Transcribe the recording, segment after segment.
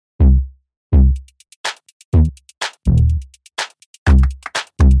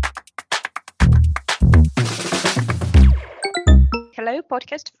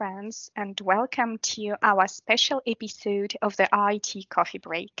podcast friends, and welcome to our special episode of the IT Coffee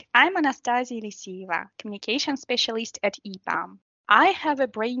Break. I'm Anastasia Lisieva, communication specialist at EPAM. I have a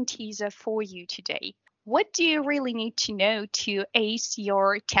brain teaser for you today. What do you really need to know to ace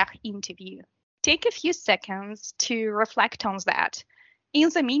your tech interview? Take a few seconds to reflect on that. In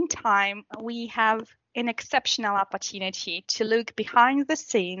the meantime, we have an exceptional opportunity to look behind the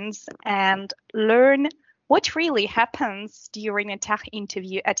scenes and learn what really happens during a tech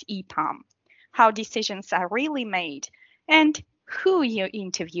interview at EPAM, how decisions are really made, and who you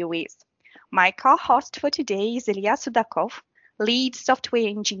interview with. My co-host for today is Ilya Sudakov, lead software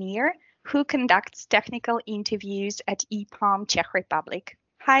engineer who conducts technical interviews at EPAM Czech Republic.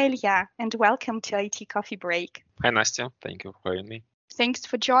 Hi, Ilya, and welcome to IT Coffee Break. Hi, Nastya. Thank you for having me. Thanks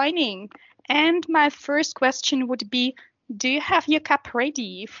for joining. And my first question would be, do you have your cup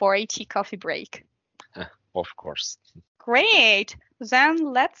ready for IT Coffee Break? Of course. Great.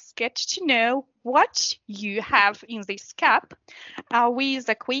 Then let's get to know what you have in this cup with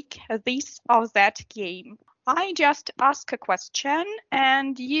a quick this or that game. I just ask a question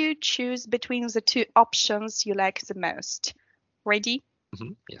and you choose between the two options you like the most. Ready?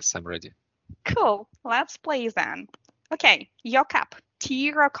 Yes, I'm ready. Cool. Let's play then. Okay, your cup.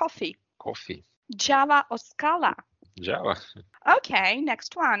 Tea or coffee? Coffee. Java or Scala? Java. Okay,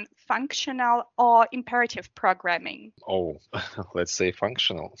 next one. Functional or imperative programming? Oh, let's say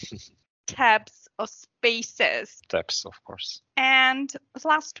functional. Tabs or spaces? Tabs, of course. And the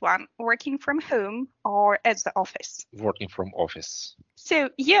last one, working from home or at the office? Working from office. So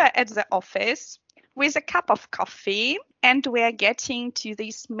you're at the office with a cup of coffee and we're getting to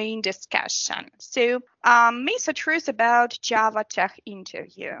this main discussion. So myths or truths about Java tech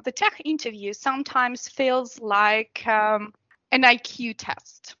interview. The tech interview sometimes feels like an IQ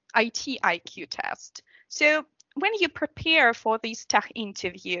test, IT IQ test. So when you prepare for this tech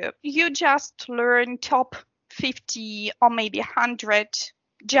interview, you just learn top 50 or maybe 100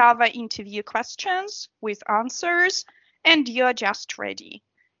 Java interview questions with answers and you're just ready.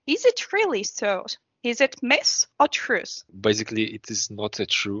 Is it really so? Is it myth or truth? Basically, it is not a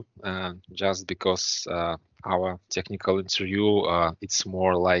true, just because our technical interview, it's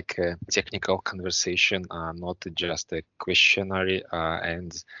more like a technical conversation, not just a questionnaire.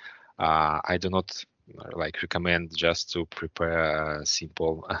 And I do not recommend just to prepare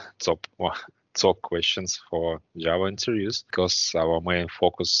simple top questions for Java interviews, because our main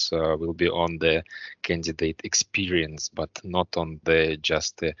focus will be on the candidate experience, but not on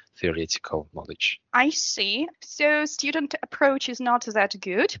just the theoretical knowledge. I see. So student approach is not that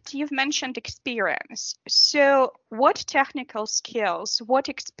good. You've mentioned experience. So what technical skills, what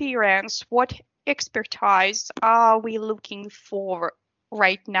experience, what expertise are we looking for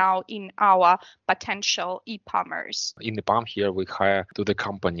right now in our potential e-commerce? In EPAM here, we hire to the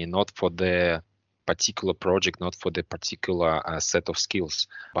company, not for the particular project, not for the particular set of skills.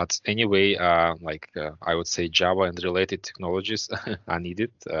 But anyway, I would say Java and related technologies are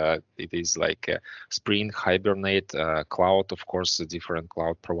needed. It is like Spring, Hibernate, cloud, of course, different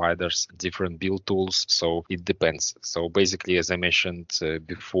cloud providers, different build tools. So it depends. So basically, as I mentioned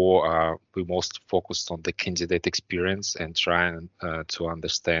before, we most focused on the candidate experience and trying to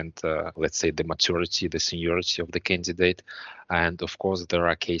understand, let's say, the maturity, the seniority of the candidate. And of course, there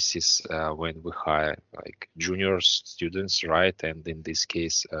are cases when we hire like junior students, right? And in this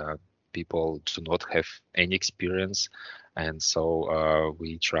case, people do not have any experience. And so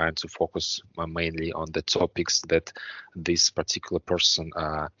we try to focus mainly on the topics that this particular person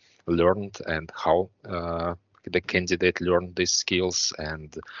learned and how the candidate learned these skills,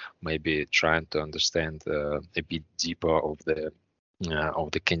 and maybe trying to understand a bit deeper of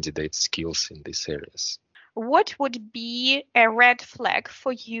the candidate skills in these areas. What would be a red flag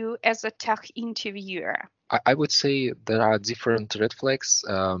for you as a tech interviewer? I would say there are different red flags.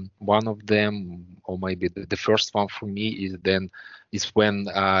 One of them, or maybe the first one for me, is when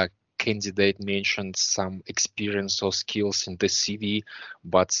candidate mentioned some experience or skills in the CV,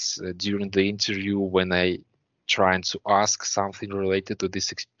 but during the interview, when I trying to ask something related to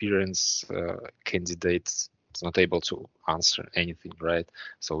this experience, candidates not able to answer anything, right?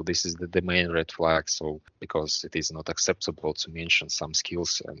 So this is the main red flag. So because it is not acceptable to mention some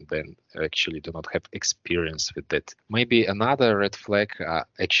skills and then actually do not have experience with that. Maybe another red flag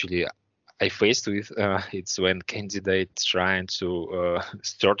actually I faced with it's when candidates trying to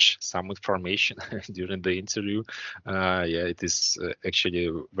search some information during the interview. It is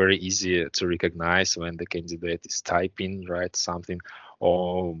actually very easy to recognize when the candidate is typing, right, something,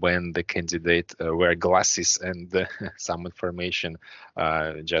 or when the candidate wear glasses and some information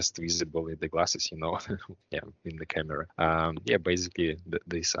just visible in the glasses, yeah, in the camera. Yeah, basically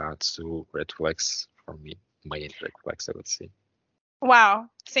these are two red flags for me, main red flags, I would say. Wow,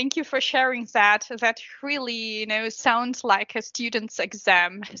 thank you for sharing that. That really, sounds like a student's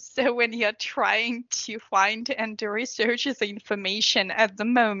exam. So when you're trying to find and research the information at the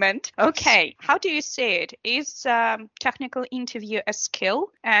moment, okay, how do you see it? Is technical interview a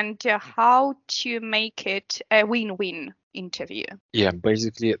skill, and how to make it a win-win interview? Yeah,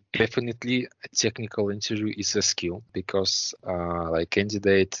 basically, definitely a technical interview is a skill because like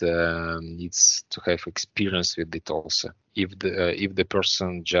candidate needs to have experience with it also. If the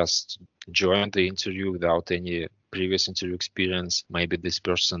person just joined the interview without any previous interview experience, maybe this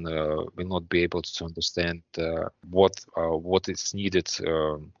person will not be able to understand what is needed,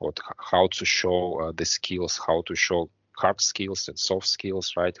 how to show the skills, how to show hard skills and soft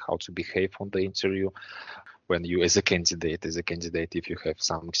skills, right? How to behave on the interview. When you, as a candidate, if you have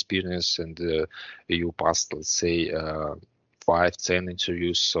some experience and you passed, let's say, 5-10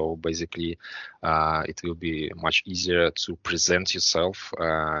 interviews, so basically it will be much easier to present yourself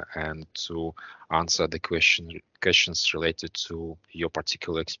and to answer the questions related to your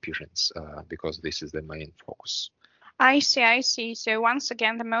particular experience, because this is the main focus. I see. So once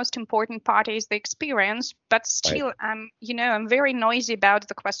again, the most important part is the experience, but still, I'm very noisy about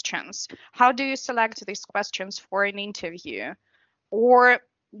the questions. How do you select these questions for an interview? Or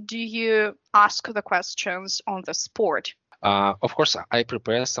do you ask the questions on the spot? Of course, I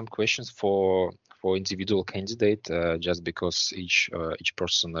prepare some questions for individual candidate, just because each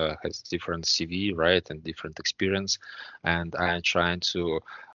person has different CV, right, and different experience, and I'm trying to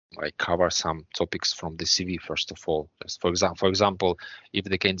cover some topics from the CV first of all. Just for example, if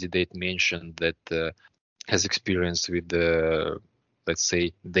the candidate mentioned that has experience with the, let's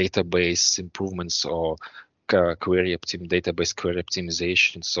say, database improvements or database query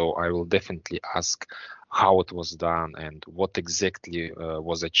optimization, so I will definitely ask how it was done and what exactly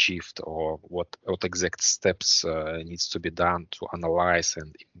was achieved, or what exact steps needs to be done to analyze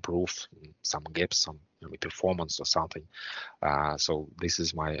and improve some gaps, some performance or something. So this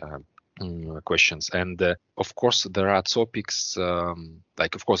is my questions. And of course, there are topics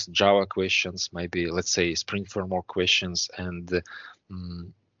like, of course, Java questions, maybe, let's say, Spring Framework questions, and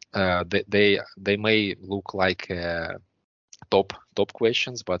they may look like top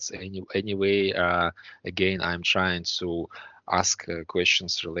questions, but anyway, again, I'm trying to ask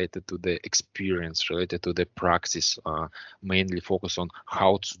questions related to the experience, related to the practice, mainly focus on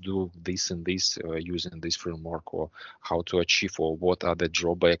how to do this and this using this framework, or how to achieve, or what are the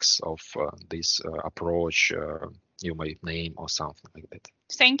drawbacks of this approach, you might name, or something like that.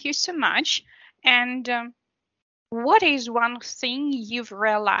 Thank you so much. And what is one thing you've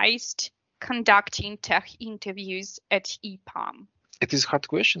realized conducting tech interviews at EPAM? It is a hard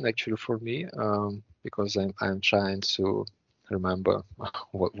question actually for me, because I'm trying to remember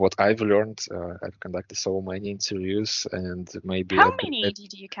what I've learned. I've conducted so many interviews, and maybe how many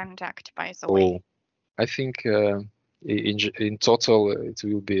did you conduct, by the way? I think in total it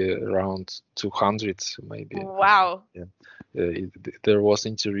will be around 200 maybe. Wow. Yeah. There was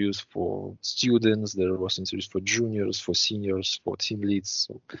interviews for students, there was interviews for juniors, for seniors, for team leads.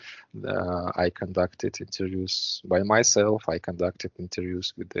 So, I conducted interviews by myself. I conducted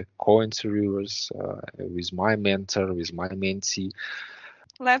interviews with the co-interviewers, with my mentor, with my mentee.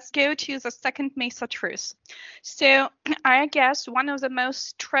 Let's go to the second myth or truth. So I guess one of the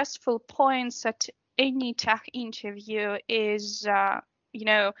most stressful points at any tech interview is,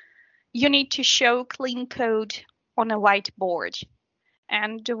 you need to show clean code on a whiteboard.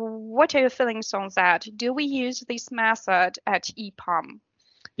 And what are your feelings on that? Do we use this method at EPAM?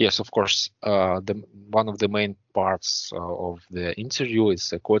 Yes, of course. One of the main parts of the interview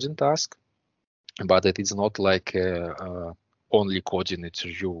is a coding task, but it is not like only coding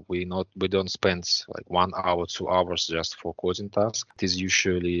interview. We don't spend like 1 hour, 2 hours just for coding task. It is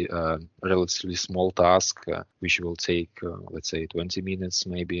usually a relatively small task, which will take, let's say, 20 minutes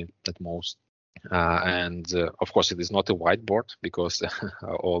maybe at most. And of course, it is not a whiteboard because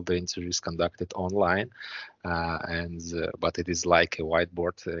all the interviews conducted online, but it is like a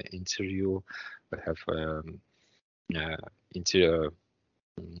whiteboard interview. We have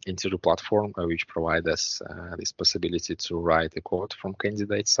interview platform which provide us this possibility to write a code from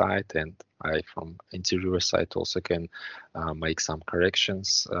candidate side, and I from interviewer side also can make some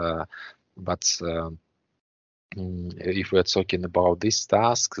corrections. But if we're talking about this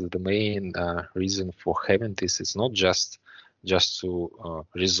task, the main reason for having this is not just to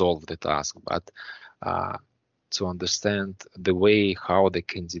resolve the task, but to understand the way how the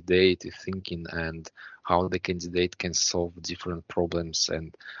candidate is thinking and how the candidate can solve different problems.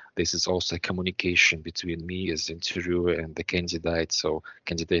 And this is also a communication between me as interviewer and the candidate. So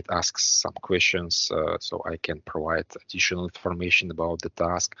candidate asks some questions, so I can provide additional information about the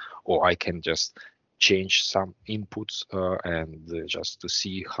task, or I can just change some inputs and just to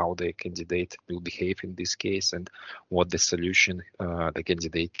see how the candidate will behave in this case and what the solution the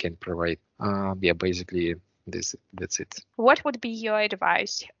candidate can provide. Yeah, basically that's it. What would be your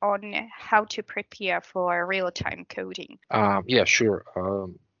advice on how to prepare for real-time coding? Yeah, sure.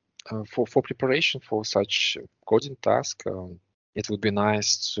 For preparation for such coding task, it would be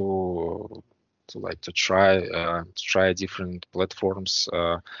nice to try different platforms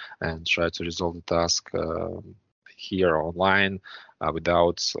and try to resolve the task here online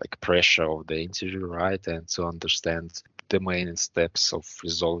without like pressure of the interview, right? And to understand the main steps of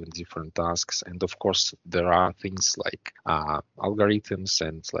resolving different tasks. And of course, there are things like algorithms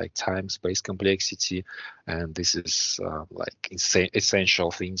and like time space complexity, and this is like essential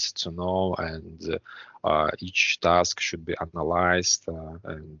things to know. And each task should be analyzed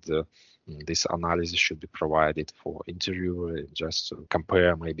and this analysis should be provided for interviewer just to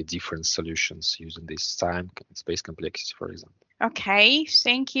compare maybe different solutions using this time space complexity, for example. Okay,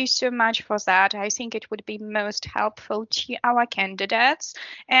 thank you so much for that. I think it would be most helpful to our candidates.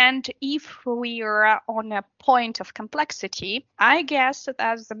 And if we are on a point of complexity, I guess that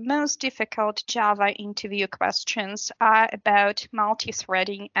the most difficult Java interview questions are about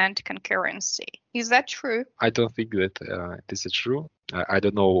multi-threading and concurrency. Is that true? I don't think that this is true. I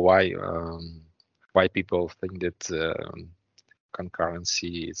don't know why people think that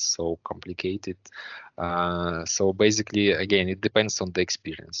concurrency is so complicated. So basically, again, it depends on the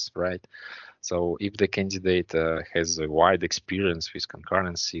experience, right? So if the candidate has a wide experience with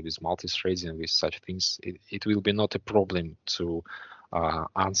concurrency, with multi-threading, with such things, it will be not a problem to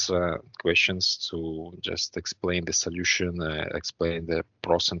answer questions, to just explain the solution, explain the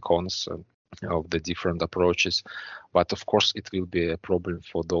pros and cons of the different approaches. But of course, it will be a problem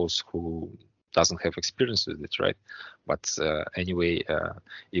for those who doesn't have experience with it, right? But anyway,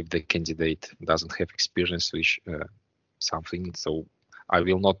 if the candidate doesn't have experience with something, so I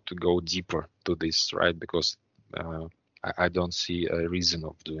will not go deeper to this, right? Because I don't see a reason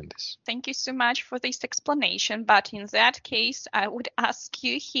of doing this. Thank you so much for this explanation. But in that case, I would ask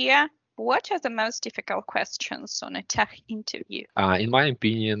you here, what are the most difficult questions on a tech interview? In my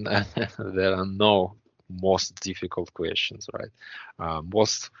opinion, there are no most difficult questions, right?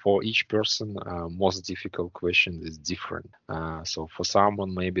 Most for each person, most difficult question is different. So for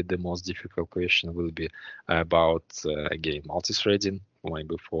someone, maybe the most difficult question will be about again multi-threading.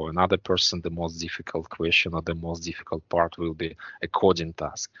 Maybe for another person, the most difficult question or the most difficult part will be a coding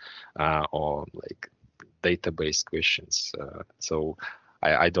task or like database questions. So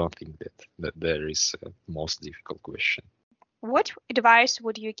I don't think that there is a most difficult question. What advice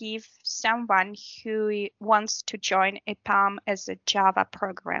would you give someone who wants to join EPAM as a Java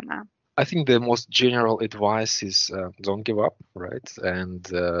programmer? I think the most general advice is don't give up, right? And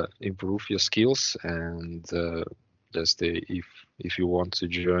improve your skills. And just if you want to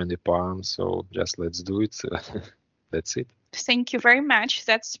join EPAM, so just let's do it. That's it. Thank you very much.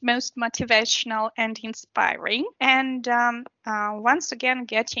 That's most motivational and inspiring. And once again,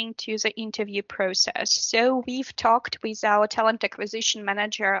 getting to the interview process. So we've talked with our talent acquisition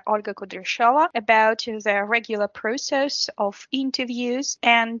manager, Olga Kudryashova, about the regular process of interviews.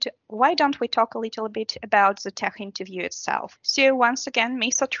 And why don't we talk a little bit about the tech interview itself? So once again,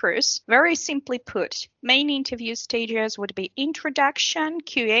 myth or truth, very simply put, main interview stages would be introduction,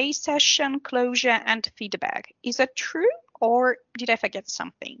 QA session, closure, and feedback. Is that true? Or did I forget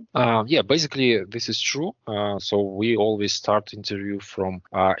something? Yeah, basically this is true. So we always start interview from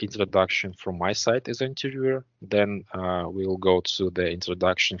introduction from my side as an interviewer. Then we'll go to the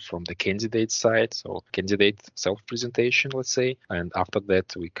introduction from the candidate side. So candidate self-presentation, let's say. And after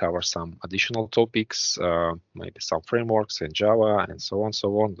that, we cover some additional topics, maybe some frameworks in Java and so on, so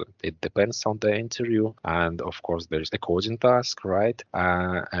on. It depends on the interview. And of course, there's a coding task, right?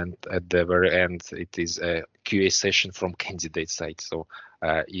 And at the very end, it is a QA session from candidate side. So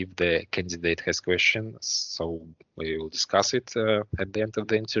if the candidate has questions, so we will discuss it at the end of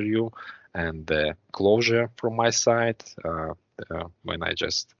the interview. And the closure from my side, when I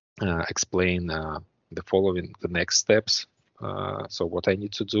just explain the next steps. So what I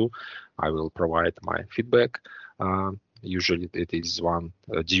need to do, I will provide my feedback. Usually it is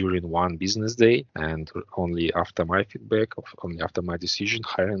during one business day, and only after my feedback, only after my decision,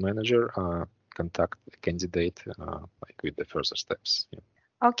 hiring manager contact the candidate like with the further steps. Yeah.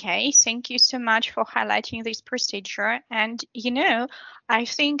 Okay, thank you so much for highlighting this procedure. And I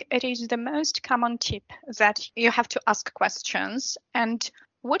think it is the most common tip that you have to ask questions. And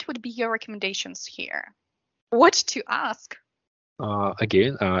what would be your recommendations here? What to ask?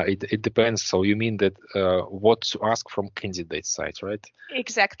 Again, it depends. So you mean that what to ask from candidate side, right?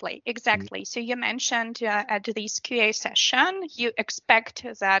 Exactly. So you mentioned at this QA session, you expect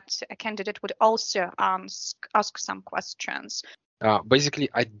that a candidate would also ask some questions. Basically,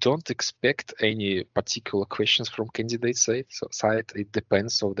 I don't expect any particular questions from candidate side. It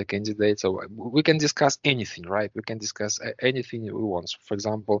depends on the candidate. So we can discuss anything, right? We can discuss anything we want. So for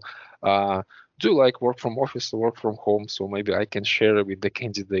example, do you like work from office or work from home? So maybe I can share with the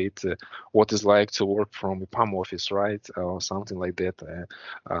candidate what it's like to work from a PAM office, right? Or something like that.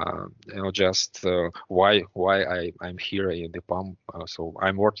 Just why I'm here in the PAM. So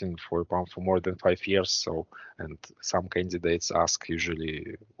I'm working for PAM for more than 5 years. So and some candidates ask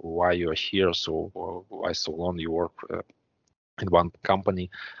usually why you are here, so why so long you work in one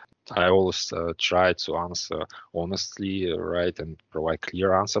company. I always try to answer honestly, right, and provide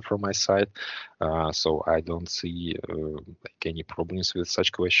clear answer from my side. So I don't see like any problems with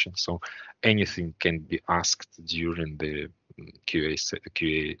such questions. So anything can be asked during the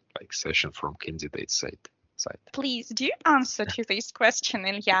QA like session from candidate side. Please do answer to this question,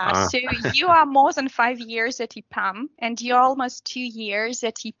 Ilya. Ah. So you are more than 5 years at EPAM and you're almost 2 years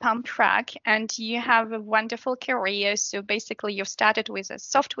at EPAM track and you have a wonderful career. So basically you started with a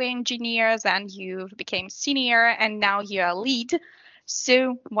software engineer, then you became senior and now you're a lead.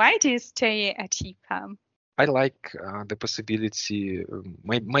 So why do you stay at EPAM? I like the possibility.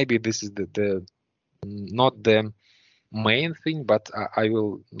 Maybe this is the not the main thing, but I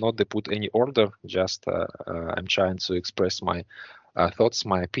will not put any order. Just I'm trying to express my thoughts,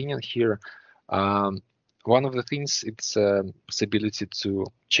 my opinion here. One of the things it's possibility to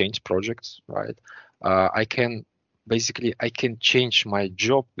change projects, right? I can change my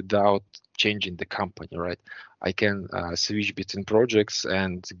job without changing the company, right? I can switch between projects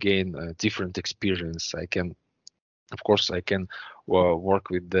and gain a different experience. Of course, I can work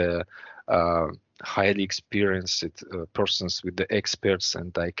with the highly experienced persons, with the experts,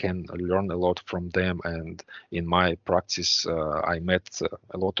 and I can learn a lot from them. And in my practice, I met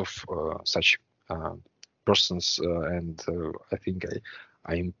a lot of such persons, and I think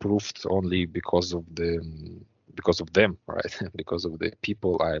I improved only because of them, right? Because of the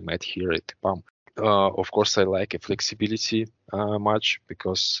people I met here at PAM. Of course, I like a flexibility much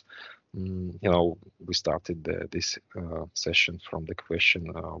because we started this session from the question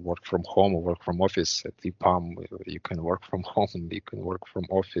work from home or work from office. At EPAM, you can work from home and you can work from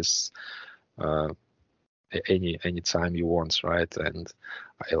office uh, any time you want, right? And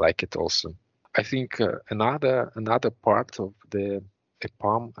I like it also. I think another part of the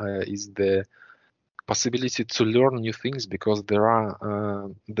EPAM is the possibility to learn new things, because there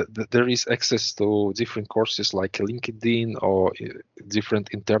is access to different courses like LinkedIn or different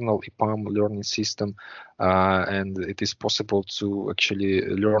internal EPAM learning system, and it is possible to actually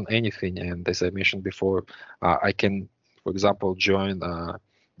learn anything. And as I mentioned before, I can, for example, join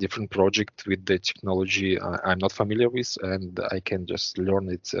different project with the technology I'm not familiar with, and I can just learn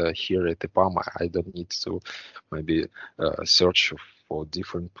it here at EPAM. I don't need to maybe search for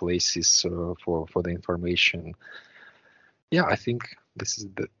different places for the information. Yeah, I think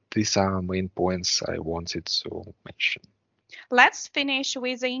these are main points I wanted to mention. Let's finish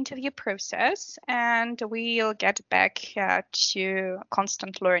with the interview process and we'll get back to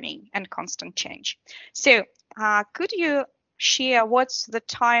constant learning and constant change. So could you share what's the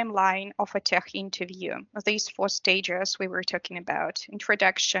timeline of a tech interview? These 4 stages we were talking about: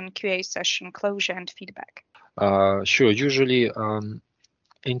 introduction, QA session, closure, and feedback. Sure. Usually,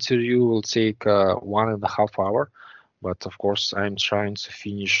 interview will take 1.5 hours, but of course, I'm trying to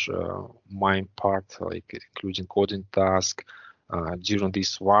finish my part, like including coding task, during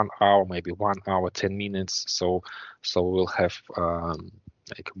this 1 hour, maybe 1 hour 10 minutes. So we'll have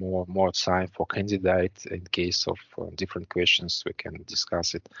like more time for candidate in case of different questions. We can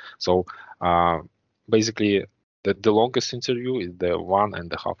discuss it. So basically, the longest interview is the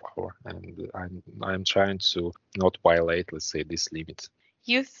 1.5 hour, and I'm trying to not violate, let's say, this limit.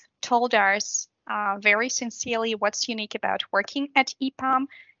 You've told us very sincerely what's unique about working at EPAM,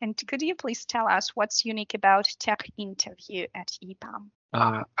 and could you please tell us what's unique about tech interview at EPAM?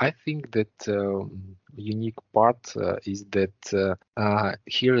 I think that unique part is that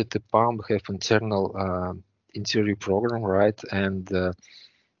here at the PAM we have internal interview program, right? And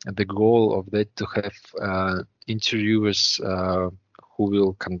the goal of that to have interviewers who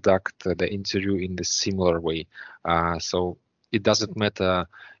will conduct the interview in the similar way. So it doesn't matter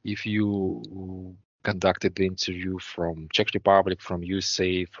if you conducted the interview from Czech Republic, from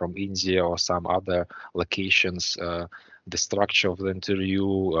USA, from India, or some other locations. The structure of the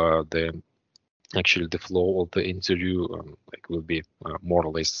interview, the flow of the interview, will be more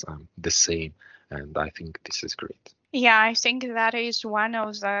or less the same, and I think this is great. Yeah, I think that is one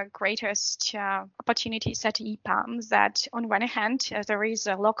of the greatest opportunities at EPAM, that on one hand, there is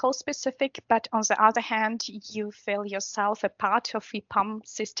a local specific, but on the other hand, you feel yourself a part of EPAM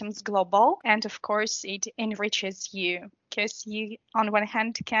Systems Global. And of course, it enriches you because you, on one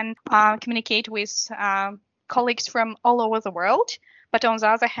hand, can communicate with colleagues from all over the world. But on the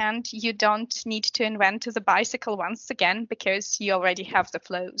other hand, you don't need to invent the bicycle once again because you already have the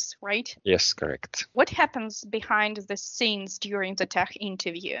flows, right? Yes, correct. What happens behind the scenes during the tech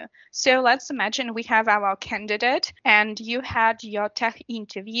interview? So let's imagine we have our candidate and you had your tech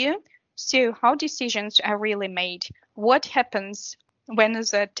interview. So how decisions are really made? What happens when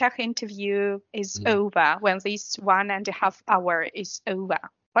the tech interview is over, when this 1.5 hour is over?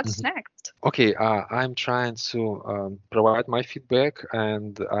 What's next? Okay, I'm trying to provide my feedback,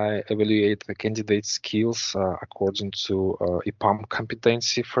 and I evaluate the candidate skills according to EPAM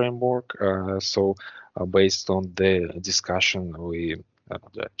competency framework. So based on the discussion we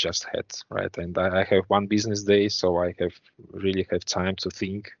just had, right? And I have one business day, so I really have time to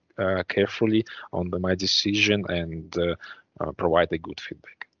think carefully on my decision and provide a good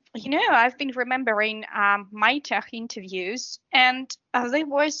feedback. I've been remembering my tech interviews, and there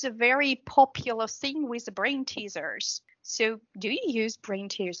was a very popular thing with brain teasers. So do you use brain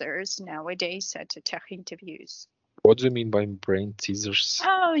teasers nowadays at tech interviews? What do you mean by brain teasers?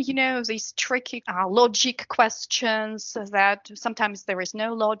 Oh, these tricky logic questions that sometimes there is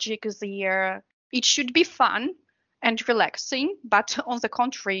no logic there. It should be fun and relaxing, but on the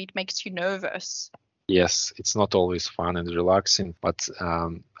contrary, it makes you nervous. Yes, it's not always fun and relaxing, but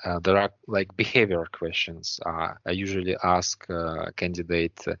there are like behavior questions. I usually ask a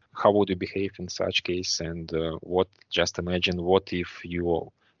candidate, how would you behave in such case? And just imagine what if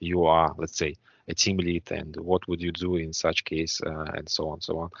you are, let's say, a team lead, and what would you do in such case, and so on,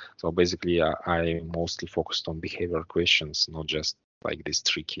 so on. So basically, I mostly focused on behavior questions, not just like these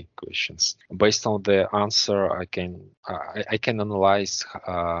tricky questions. Based on the answer, I can analyze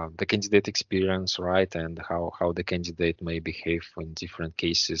the candidate experience, right, and how the candidate may behave in different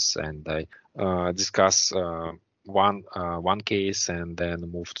cases, and I discuss one case and then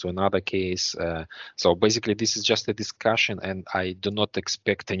move to another case. So basically, this is just a discussion, and I do not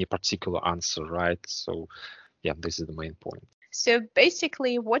expect any particular answer, right? So yeah, this is the main point. So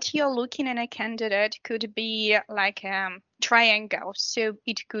basically, what you're looking in a candidate could be like a triangle. So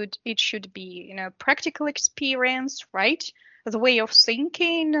it should be, practical experience, right? The way of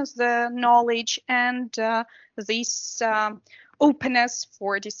thinking, the knowledge, and this openness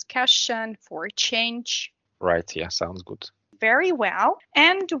for discussion, for change. Right. Yeah, sounds good. Very well.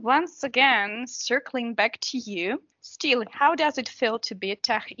 And once again, circling back to you, still, how does it feel to be a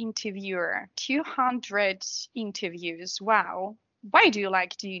tech interviewer? 200 interviews. Wow. Why do you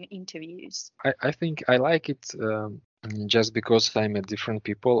like doing interviews? I think I like it just because I met different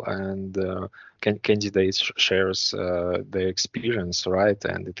people, and candidates shares their experience, right?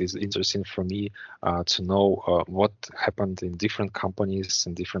 And it is interesting for me to know what happened in different companies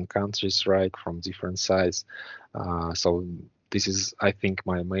in different countries, right, from different sides. So this is, I think,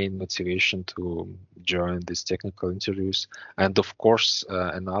 my main motivation to join these technical interviews. And of course,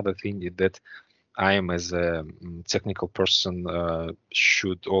 another thing is that I am, as a technical person,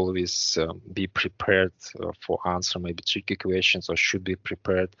 should always be prepared for answer maybe tricky questions, or should be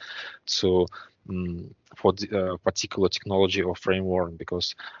prepared to for the particular technology or framework,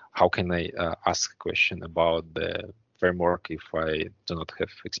 because how can I ask a question about the framework if I do not have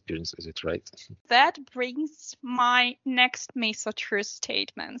experience with it, right? That brings my next myth or truth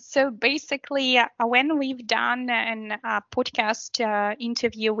statement. So basically, when we've done a podcast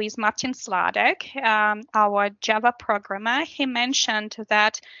interview with Martin Sladek, our Java programmer, he mentioned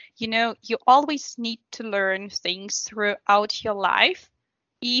that, you always need to learn things throughout your life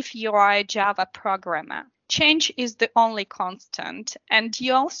if you are a Java programmer. Change is the only constant. And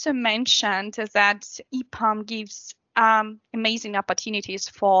you also mentioned that EPAM gives amazing opportunities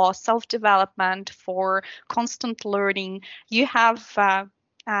for self-development, for constant learning. You have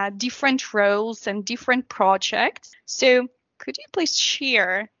different roles and different projects. So could you please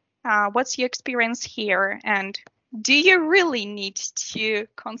share what's your experience here, and do you really need to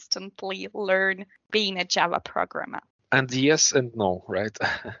constantly learn being a Java programmer? And yes and no, right?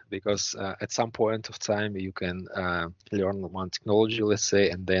 Because at some point of time you can learn one technology, let's say,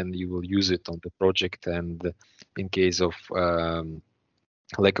 and then you will use it on the project, and in case of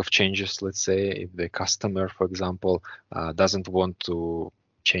lack of changes. Let's say if the customer, for example, doesn't want to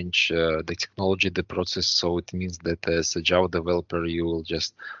change the technology, the process, so it means that as a Java developer you will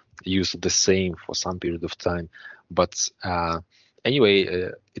just use the same for some period of time. But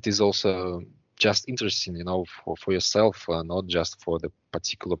anyway, it is also just interesting, for yourself, not just for the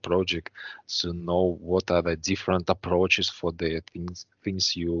particular project, to know what are the different approaches for the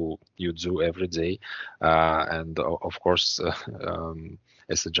things you do every day. And of course,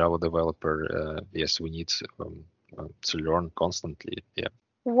 as a Java developer, yes, we need to learn constantly. Yeah.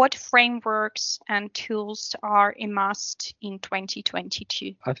 What frameworks and tools are a must in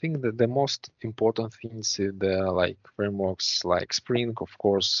 2022? I think that the most important things is the frameworks like Spring, of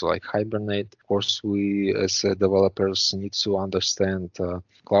course, like Hibernate. Of course, we as developers need to understand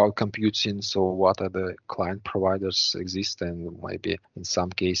cloud computing. So what are the client providers exist, and maybe in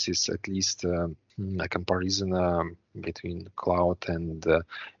some cases at least a comparison between cloud and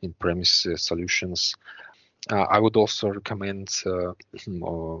in-premise solutions. I would also recommend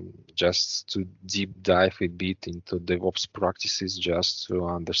just to deep dive a bit into DevOps practices, just to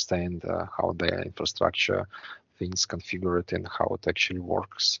understand how the infrastructure things configured and how it actually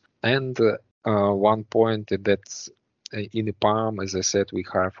works. And one point that in EPAM, as I said, we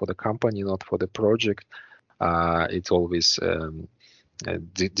hire for the company, not for the project. It's always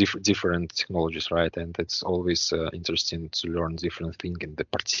different technologies, right? And it's always interesting to learn different things in the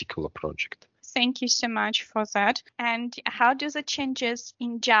particular project. Thank you so much for that. And how do the changes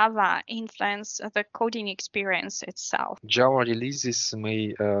in Java influence the coding experience itself? Java releases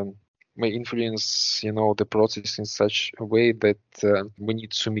may influence, the process in such a way that we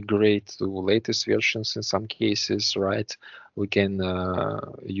need to migrate to latest versions in some cases, right? We can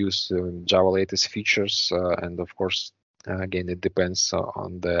use Java latest features, and of course, again, it depends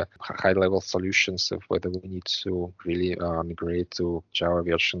on the high-level solutions of whether we need to really migrate to Java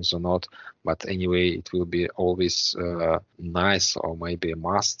versions or not. But anyway, it will be always nice or maybe a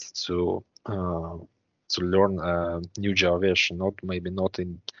must to learn a new Java version, not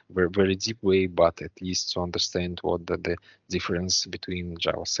in very deep way, but at least to understand what the difference between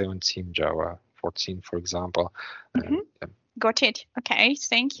Java 17, Java 14, for example. Got it. Okay,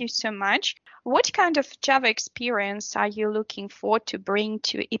 thank you so much. What kind of Java experience are you looking for to bring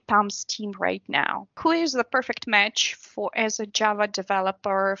to EPAM's team right now? Who is the perfect match as a Java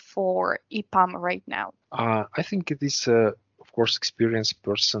developer for EPAM right now? I think it is, of course, experienced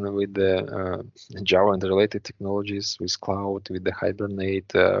person with the Java and related technologies, with cloud, with the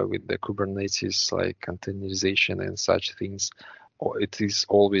Hibernate, with the Kubernetes, like containerization and such things. It is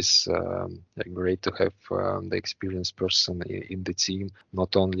always great to have the experienced person in the team,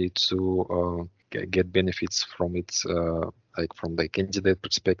 not only to get benefits from it, like from the candidate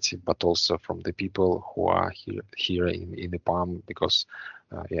perspective, but also from the people who are here in EPAM, because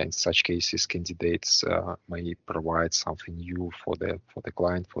in such cases, candidates may provide something new for the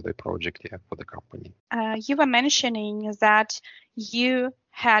client, for the project, for the company. You were mentioning that you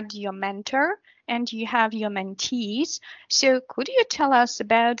had your mentor and you have your mentees. So could you tell us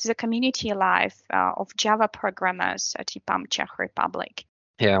about the community life of Java programmers at EPAM Czech Republic?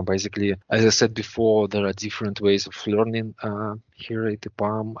 Yeah, basically, as I said before, there are different ways of learning here at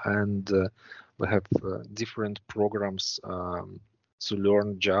EPAM, and we have different programs to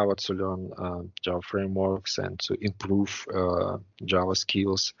learn Java, to learn Java frameworks, and to improve Java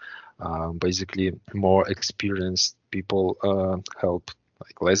skills. Basically, more experienced people help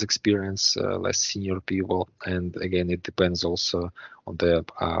less experienced, less senior people. And again, it depends also on the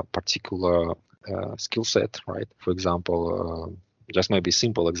particular skill set, right? For example, just maybe a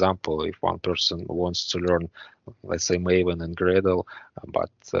simple example, if one person wants to learn, let's say, Maven and Gradle,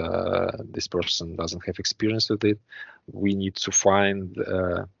 but this person doesn't have experience with it, we need to find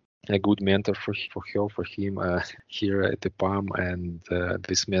a good mentor for him here at EPAM, and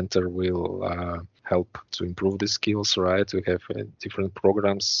this mentor will help to improve the skills, right? We have different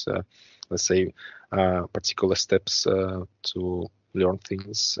programs, let's say, particular steps to learn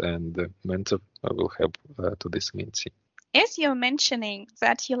things, and the mentor will help to this mentee. As you're mentioning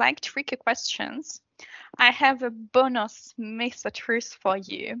that you like tricky questions, I have a bonus myth or truth for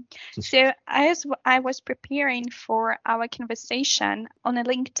you. So as I was preparing for our conversation on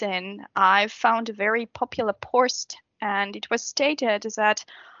LinkedIn, I found a very popular post, and it was stated that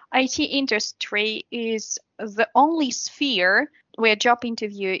IT industry is the only sphere where job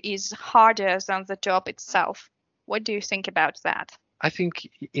interview is harder than the job itself. What do you think about that? I think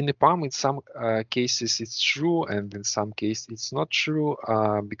in EPAM, in some cases it's true, and in some cases it's not true,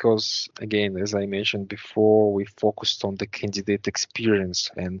 because again, as I mentioned before, we focused on the candidate experience,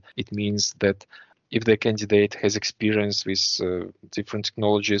 and it means that if the candidate has experience with different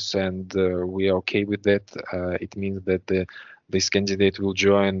technologies and we are okay with that, it means that this candidate will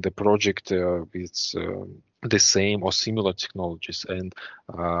join the project with the same or similar technologies, and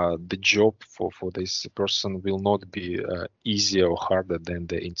the job for this person will not be easier or harder than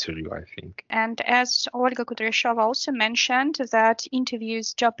the interview, I think. And as Olga Kudryashova also mentioned, that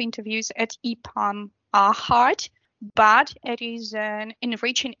job interviews at EPAM are hard, but it is an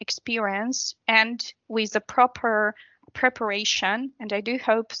enriching experience, and with the proper preparation. And I do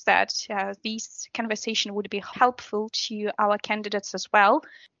hope that this conversation would be helpful to our candidates as well.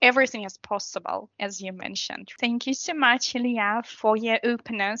 Everything is possible, as you mentioned. Thank you so much, Ilya, for your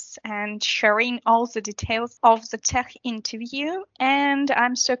openness and sharing all the details of the tech interview. And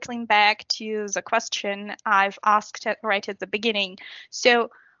I'm circling back to the question I've asked right at the beginning. So,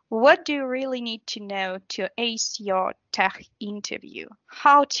 what do you really need to know to ace your tech interview?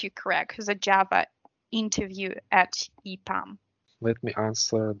 How to crack the Java interview at EPAM? Let me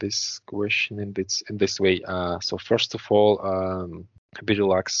answer this question in this way. So first of all, be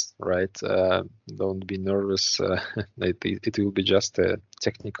relaxed, right? Don't be nervous. It will be just a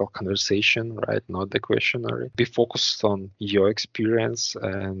technical conversation, right? Not the questionnaire. Be focused on your experience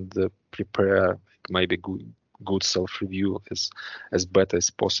and prepare maybe good self-review as better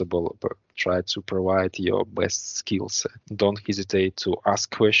as possible, but try to provide your best skills. Don't hesitate to ask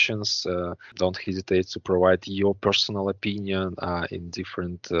questions. Don't hesitate to provide your personal opinion in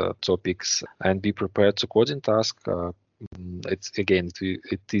different topics, and be prepared to coding task.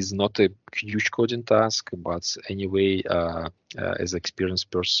 It is not a huge coding task, but anyway, as an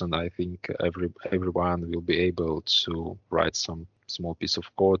experienced person, I think everyone will be able to write some small piece of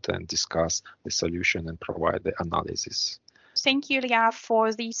code and discuss the solution and provide the analysis. Thank you, Ilya,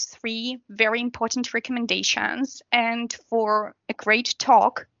 for these 3 very important recommendations and for a great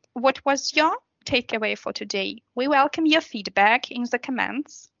talk. What was your takeaway for today? We welcome your feedback in the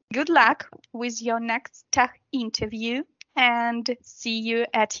comments. Good luck with your next tech interview and see you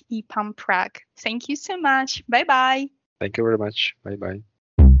at EPAM Prague. Thank you so much. Bye-bye. Thank you very much. Bye-bye.